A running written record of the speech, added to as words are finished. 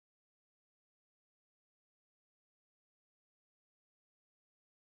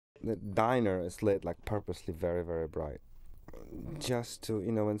the diner is lit like purposely very, very bright. Just to,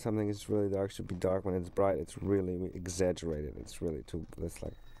 when something is really dark, it should be dark. When it's bright, it's really exaggerated. It's really too, it's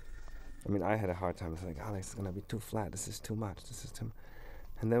like, I had a hard time. It's like, Alex, it's gonna be too flat. This is too much. This is too.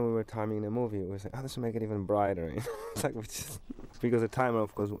 And then we were timing the movie. It was like, this will make it even brighter. It's like because the timer,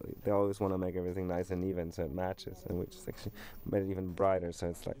 of course, they always want to make everything nice and even so it matches, and we just actually made it even brighter. So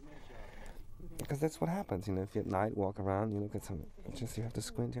it's like, because that's what happens. If you at night walk around, you look at something, you have to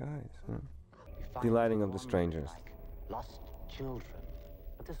squint your eyes. The lighting of the strangers. Lost children.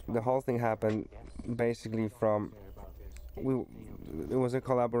 The whole thing happened basically from. It was a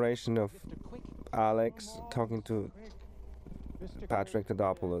collaboration of Alex talking to Patrick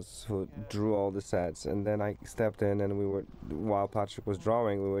Tadopoulos, who drew all the sets, and then I stepped in, and while Patrick was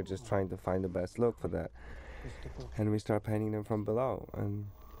drawing, we were just trying to find the best look for that, and we started painting them from below, and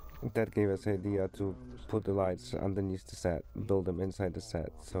that gave us the idea to put the lights underneath the set, build them inside the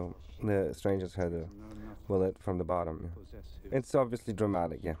set, so the strangers had a bullet from the bottom. Yeah. It's obviously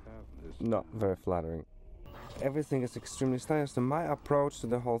dramatic, yeah, not very flattering. Everything is extremely stylish, so my approach to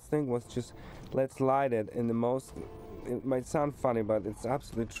the whole thing was just, let's light it in the most, it might sound funny, but it's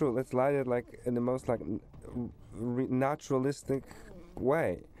absolutely true, let's light it like in the most naturalistic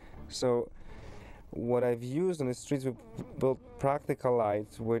way. So what I've used on the streets, we built practical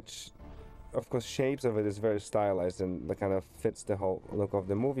lights, which of course shapes of it is very stylized and that kind of fits the whole look of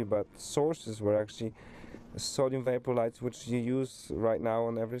the movie, but sources were actually sodium vapor lights, which you use right now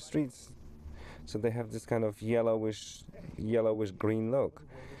on every street. So they have this kind of yellowish green look.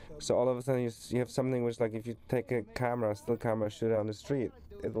 So all of a sudden you have something which, like, if you take a still camera, shoot it on the street,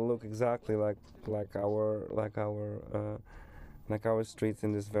 it'll look exactly like our streets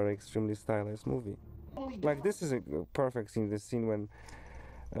in this very extremely stylized movie. Like, this is a perfect scene. This scene when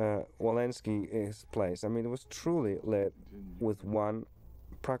Wolski is placed. It was truly lit with one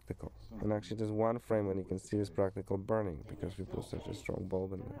practical, and actually there's one frame when you can see this practical burning because we put such a strong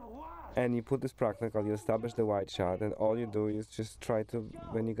bulb in there. And you put this practical, you establish the wide shot, and all you do is just try to,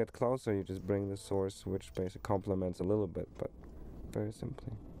 when you get closer, you just bring the source, which basically complements a little bit, but very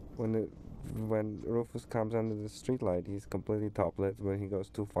simply. When Rufus comes under the streetlight, he's completely top lit. When he goes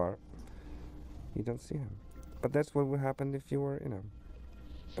too far, you don't see him. But that's what would happen if you were, if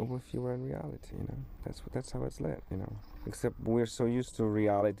you were in reality, That's how it's lit, Except we're so used to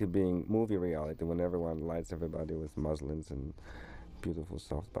reality being movie reality, when everyone lights everybody with muslins and beautiful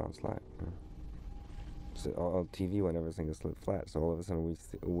soft bounce light. So on TV, when everything is lit flat, so all of a sudden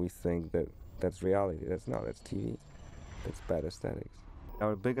we think that that's reality. That's TV. That's bad aesthetics.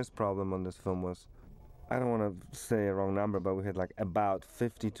 Our biggest problem on this film was, I don't want to say a wrong number, but we had like about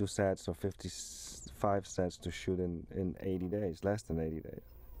 52 sets or 55 sets to shoot in 80 days, less than 80 days.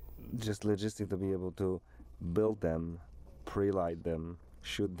 Just logistic to be able to build them, pre-light them,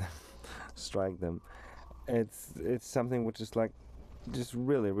 shoot them, strike them. It's something which is like just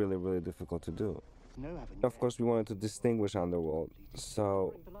really, really, really difficult to do. Of course, we wanted to distinguish Underworld,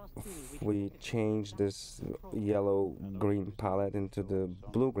 so we changed this yellow-green palette into the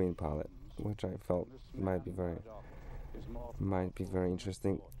blue-green palette, which I felt might be very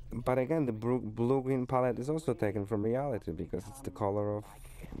interesting. But again, the blue-green palette is also taken from reality because it's the color of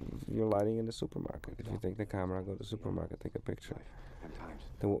your lighting in the supermarket. If you take the camera, go to the supermarket, take a picture.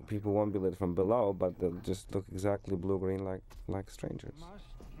 The people won't be lit from below, but they'll just look exactly blue-green like strangers.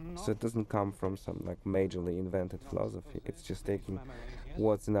 So it doesn't come from some like majorly invented philosophy. It's just taking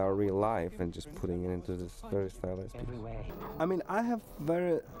what's in our real life and just putting it into this very stylized piece.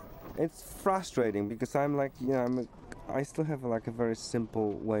 It's frustrating because I'm like, I still have like a very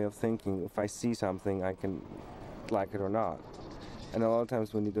simple way of thinking. If I see something, I can like it or not. And a lot of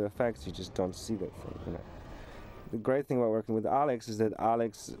times when you do effects, you just don't see that thing. The great thing about working with Alex is that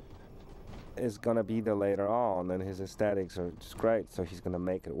Alex is gonna be there later on, and his aesthetics are just great. So he's gonna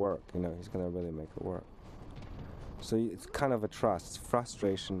make it work. He's gonna really make it work. So it's kind of a trust. It's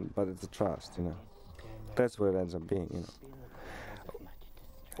frustration, but it's a trust. That's what it ends up being.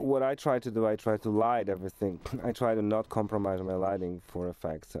 What I try to do, I try to light everything. I try to not compromise my lighting for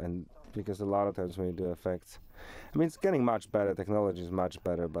effects, and because a lot of times when you do effects, it's getting much better. Technology is much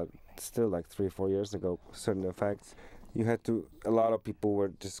better, but still, like 3-4 years ago, certain effects, a lot of people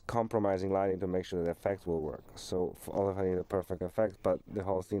were just compromising lighting to make sure the effects will work. So for all of it, I need a perfect effect, but the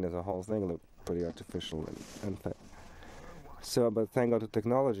whole scene as a whole thing looked pretty artificial and fake. So, but thank God to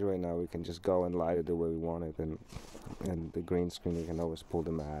technology right now, we can just go and light it the way we want it, and the green screen, we can always pull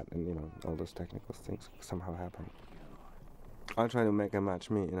the mat, and all those technical things somehow happen. I'll try to make them match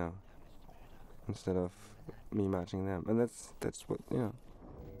me, instead of me matching them, and that's what.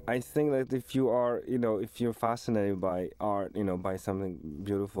 I think that if you are, if you're fascinated by art, by something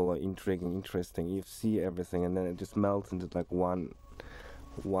beautiful or intriguing, interesting, you see everything, and then it just melts into like one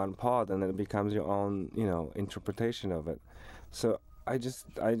part, and then it becomes your own, interpretation of it. So I just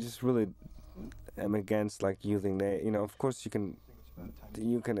really am against like using of course you can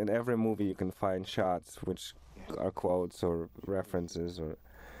in every movie you can find shots which are quotes or references or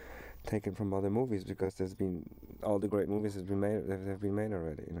taken from other movies, because there's been all the great movies have been made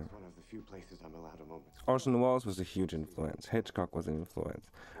already. One of the few places I'm allowed a moment. Orson Welles was a huge influence. Hitchcock was an influence.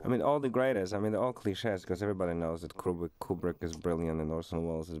 I mean, all the greatest. I mean, they're all cliches because everybody knows that Kubrick is brilliant and Orson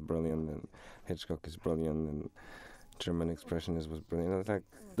Welles is brilliant and Hitchcock is brilliant and German Expressionist was brilliant. It's like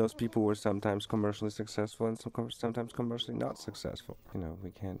those people were sometimes commercially successful and sometimes commercially not successful.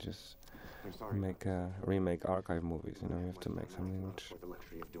 We can't just I'm sorry. remake archive movies. You have to make something which For the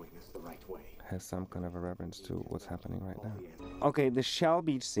luxury of doing this the right way. has some kind of a reference to what's happening right now. Okay, the Shell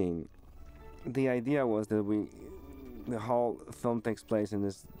Beach scene. The idea was that the whole film takes place in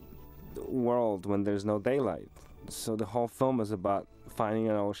this world when there's no daylight. So the whole film is about finding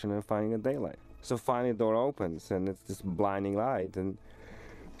an ocean and finding a daylight. So finally the door opens and it's this blinding light. And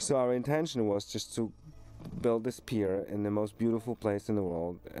so our intention was just to build this pier in the most beautiful place in the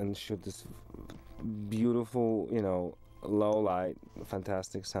world and shoot this beautiful, low light,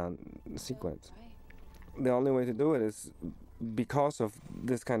 fantastic sound sequence. The only way to do it is because of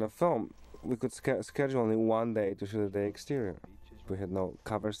this kind of film, we could schedule only one day to shoot the exterior. We had no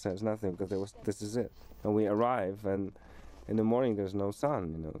cover sets, nothing, because this is it. And we arrive, and in the morning there's no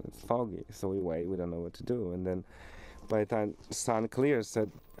sun, it's foggy. So we wait, we don't know what to do. And then by the time the sun clears, that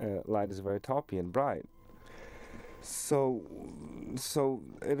light is very toppy and bright. So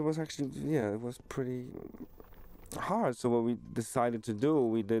it was actually, it was pretty hard. So what we decided to do,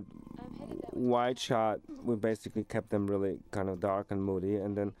 we did wide shot. We basically kept them really kind of dark and moody,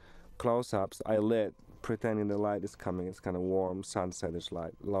 and then close-ups I lit, pretending the light is coming. It's kind of warm sunsetish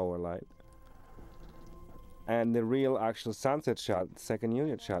light, lower light. And the real actual sunset shot, second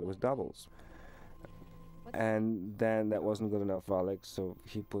unit shot, was doubles. And then that wasn't good enough for Alex, so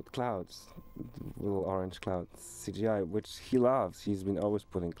he put clouds, little orange clouds, CGI, which he loves. He's been always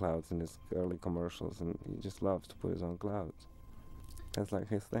putting clouds in his early commercials, and he just loves to put his own clouds. That's like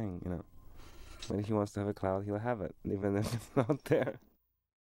his thing, When he wants to have a cloud, he'll have it, even if it's not there.